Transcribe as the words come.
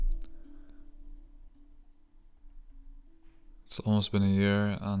It's almost been a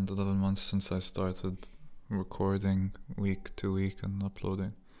year and 11 months since I started recording week to week and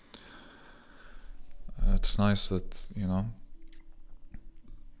uploading. It's nice that,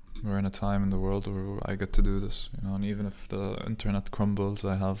 we're in a time in the world where I get to do this, and even if the internet crumbles,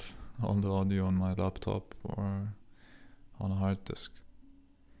 I have all the audio on my laptop or on a hard disk.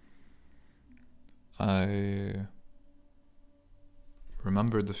 I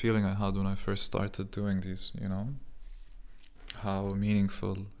remembered the feeling I had when I first started doing these, how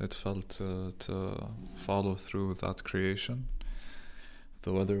meaningful it felt to follow through with that creation.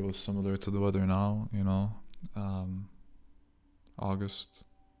 The weather was similar to the weather now, August,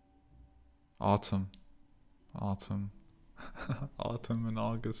 autumn, autumn, autumn and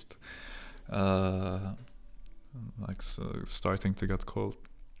August, uh, starting to get cold.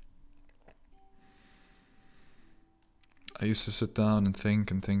 I used to sit down and think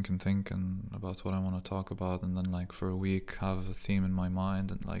and about what I want to talk about, and then for a week have a theme in my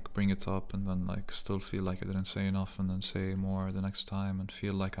mind and bring it up, and then still feel like I didn't say enough, and then say more the next time, and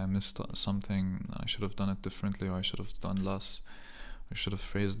feel like I missed something. I should have done it differently, or I should have done less. I should have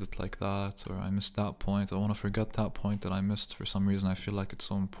phrased it like that, or I missed that point. I want to forget that point that I missed for some reason. I feel like it's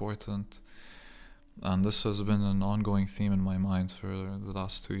so important. And this has been an ongoing theme in my mind for the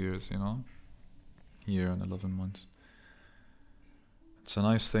last 2 years, year and 11 months. It's a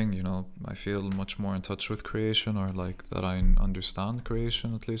nice thing, I feel much more in touch with creation, or that I understand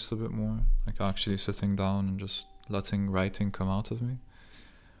creation at least a bit more. Actually sitting down and just letting writing come out of me.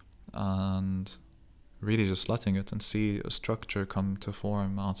 And really just letting it and see a structure come to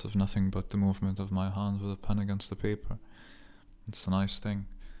form out of nothing but the movement of my hand with a pen against the paper. It's a nice thing.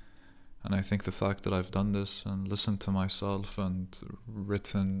 And I think the fact that I've done this and listened to myself and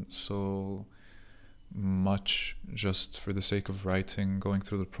written so much just for the sake of writing, going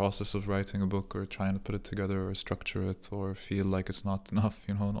through the process of writing a book or trying to put it together or structure it or feel like it's not enough,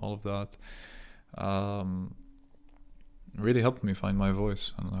 and all of that, really helped me find my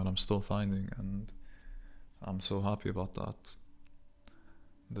voice, and that I'm still finding, and I'm so happy about that.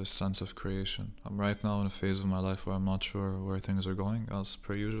 This sense of creation. I'm right now in a phase of my life where I'm not sure where things are going, as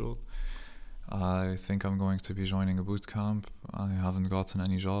per usual. I think I'm going to be joining a boot camp. I haven't gotten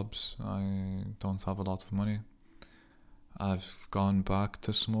any jobs. I don't have a lot of money. I've gone back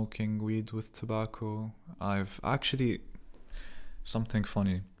to smoking weed with tobacco. I've actually... Something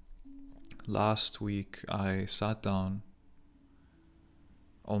funny. Last week I sat down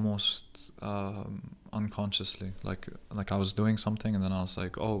almost unconsciously. Like I was doing something and then I was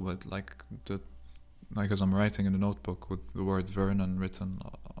like, oh, but because I'm writing in a notebook with the word Vernon written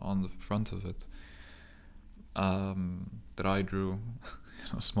on the front of it, that I drew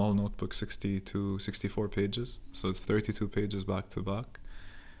a small notebook, 64 pages, so it's 32 pages back to back,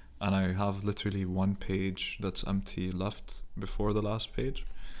 and I have literally one page that's empty left before the last page.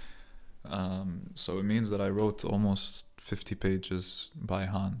 So it means that I wrote almost 50 pages by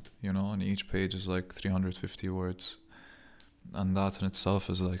hand, and each page is 350 words. And that in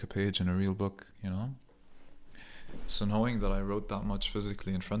itself is a page in a real book, So knowing that I wrote that much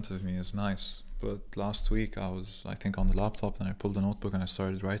physically in front of me is nice. But last week I was, I think, on the laptop, and I pulled a notebook and I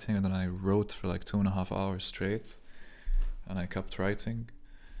started writing, and then I wrote for 2.5 hours straight, and I kept writing.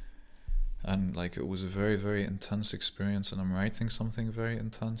 And it was a very, very intense experience, and I'm writing something very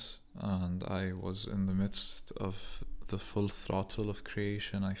intense, and I was in the midst of the full throttle of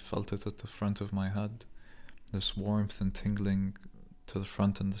creation. I felt it at the front of my head, this warmth and tingling to the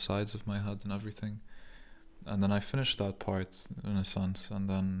front and the sides of my head and everything. And then I finished that part in a sense, and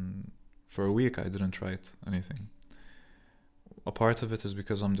then for a week I didn't write anything. A part of it is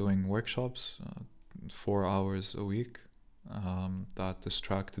because I'm doing workshops, 4 hours a week, that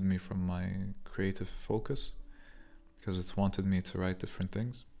distracted me from my creative focus, because it wanted me to write different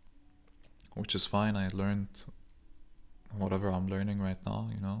things, which is fine. I learned whatever I'm learning right now,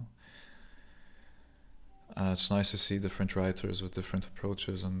 it's nice to see different writers with different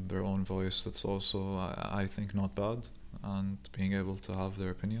approaches and their own voice. That's also, I think, not bad, and being able to have their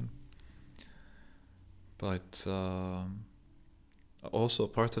opinion. But also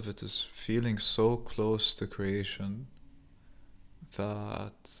part of it is feeling so close to creation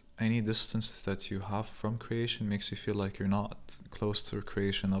that any distance that you have from creation makes you feel like you're not close to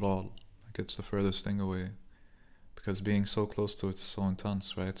creation at all. It's the furthest thing away, because being so close to it is so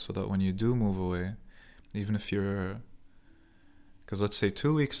intense, right? So that when you do move away, even if you're... Because let's say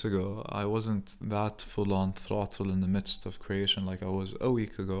 2 weeks ago, I wasn't that full-on throttle in the midst of creation like I was a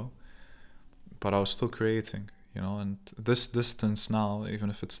week ago, but I was still creating, and this distance now, even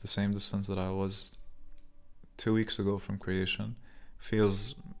if it's the same distance that I was 2 weeks ago from creation,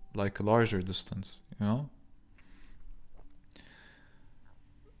 feels like a larger distance,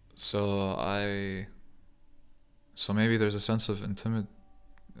 So so maybe there's a sense of I don't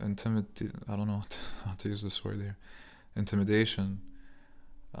know how to use this word here, intimidation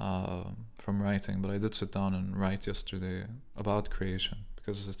from writing, but I did sit down and write yesterday about creation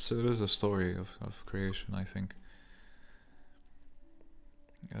because it is a story of creation, I think,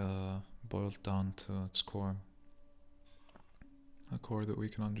 boiled down to its core, a core that we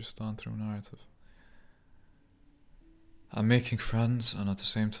can understand through narrative. I'm making friends, and at the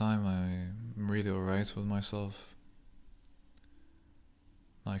same time I'm really alright with myself.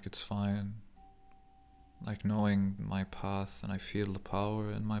 Like, it's fine. Like, knowing my path, and I feel the power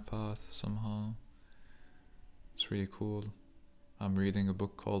in my path somehow. It's really cool. I'm reading a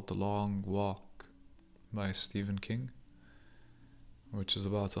book called The Long Walk by Stephen King, which is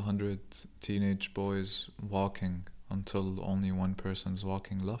about 100 teenage boys walking until only one person's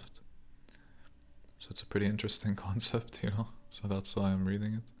walking left. So it's a pretty interesting concept, so that's why I'm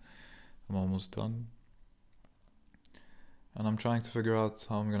reading it. I'm almost done. And I'm trying to figure out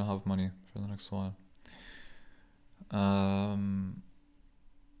how I'm gonna have money for the next while.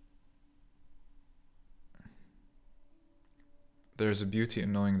 There's a beauty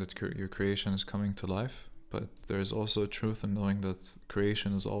in knowing that your creation is coming to life, but there's also a truth in knowing that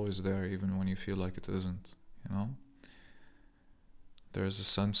creation is always there even when you feel like it isn't, There's a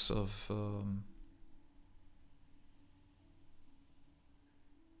sense of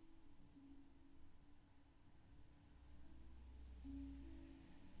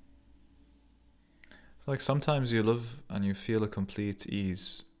like, sometimes you live and you feel a complete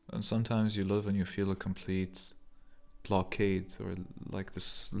ease, and sometimes you live and you feel a complete blockade, or like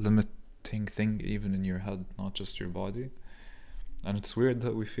this limiting thing even in your head, not just your body. And it's weird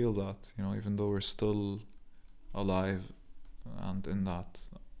that we feel that, even though we're still alive and in that.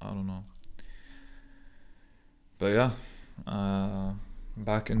 I don't know. But yeah,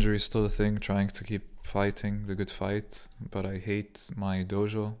 back injury is still a thing, trying to keep fighting the good fight, but I hate my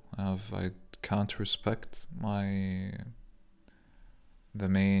dojo. I can't respect the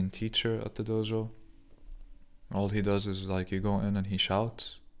main teacher at the dojo. All he does is, like, you go in and he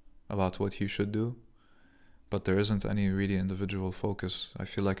shouts about what you should do, but there isn't any really individual focus. I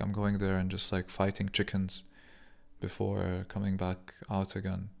feel like I'm going there and just, like, fighting chickens before coming back out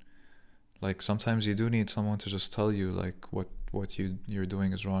again. Like, sometimes you do need someone to just tell you, like, what you're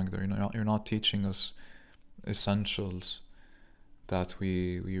doing is wrong there. You're not teaching us essentials that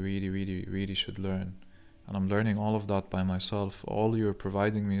we really, really, really should learn. And I'm learning all of that by myself. All you're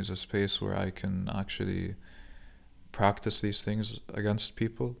providing me is a space where I can actually practice these things against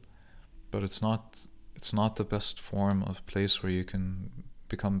people, but it's not the best form of place where you can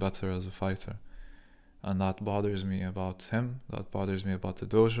become better as a fighter. And that bothers me about him, that bothers me about the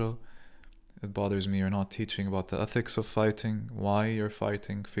dojo. It bothers me you're not teaching about the ethics of fighting, why you're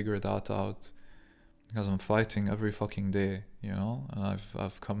fighting, figure that out. Because I'm fighting every fucking day, and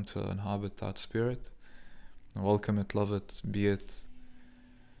I've come to inhabit that spirit. I welcome it, love it, be it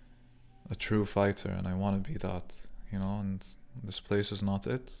a true fighter, and I want to be that, and this place is not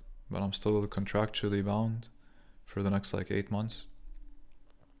it, but I'm still contractually bound for the next, like, 8 months.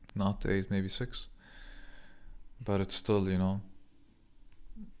 Not 8, maybe 6. But it's still, I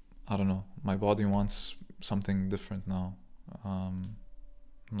don't know, my body wants something different now.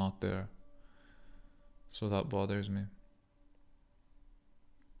 Not there. So that bothers me.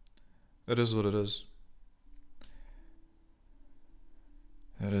 It is what it is.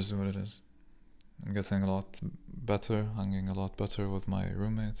 It is what it is. I'm getting a lot better, hanging a lot better with my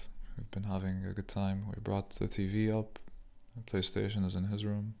roommates. We've been having a good time. We brought the TV up. The PlayStation is in his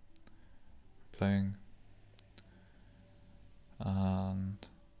room, playing. And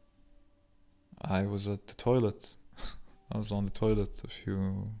I was at the toilet. I was on the toilet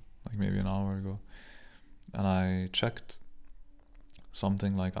maybe an hour ago. And I checked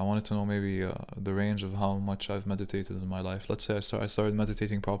something, like, I wanted to know maybe the range of how much I've meditated in my life. Let's say I started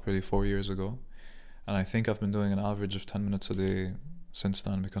meditating properly 4 years ago, and I think I've been doing an average of 10 minutes a day since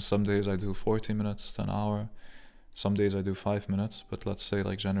then, because some days I do 40 minutes to an hour, some days I do 5 minutes, but let's say,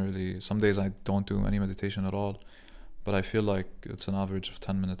 like, generally some days I don't do any meditation at all, but I feel like it's an average of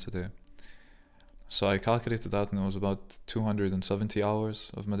 10 minutes a day. So I calculated that, and it was about 270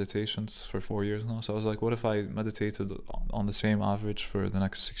 hours of meditations for 4 years now. So I was like, what if I meditated on the same average for the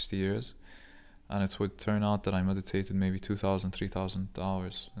next 60 years? And it would turn out that I meditated maybe 2,000, 3,000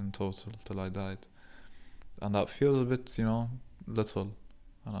 hours in total till I died. And that feels a bit, little.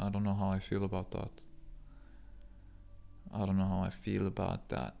 And I don't know how I feel about that.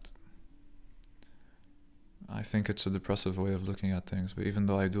 I think it's a depressive way of looking at things, but even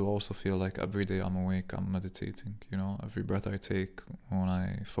though I do also feel like every day I'm awake, I'm meditating, you know, every breath I take, when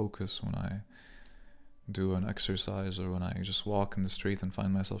I focus, when I do an exercise, or when I just walk in the street and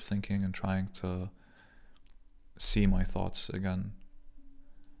find myself thinking and trying to see my thoughts again,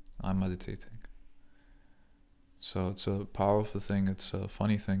 I'm meditating. So it's a powerful thing, it's a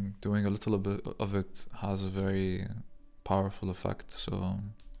funny thing. Doing a little bit of it has a very powerful effect, so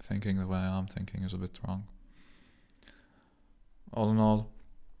thinking the way I am thinking is a bit wrong. All in all,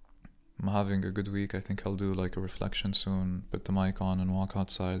 I'm having a good week. I think I'll do like a reflection soon, put the mic on and walk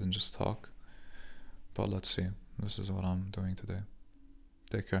outside and just talk. But let's see. This is what I'm doing today.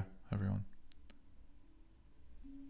 Take care, everyone.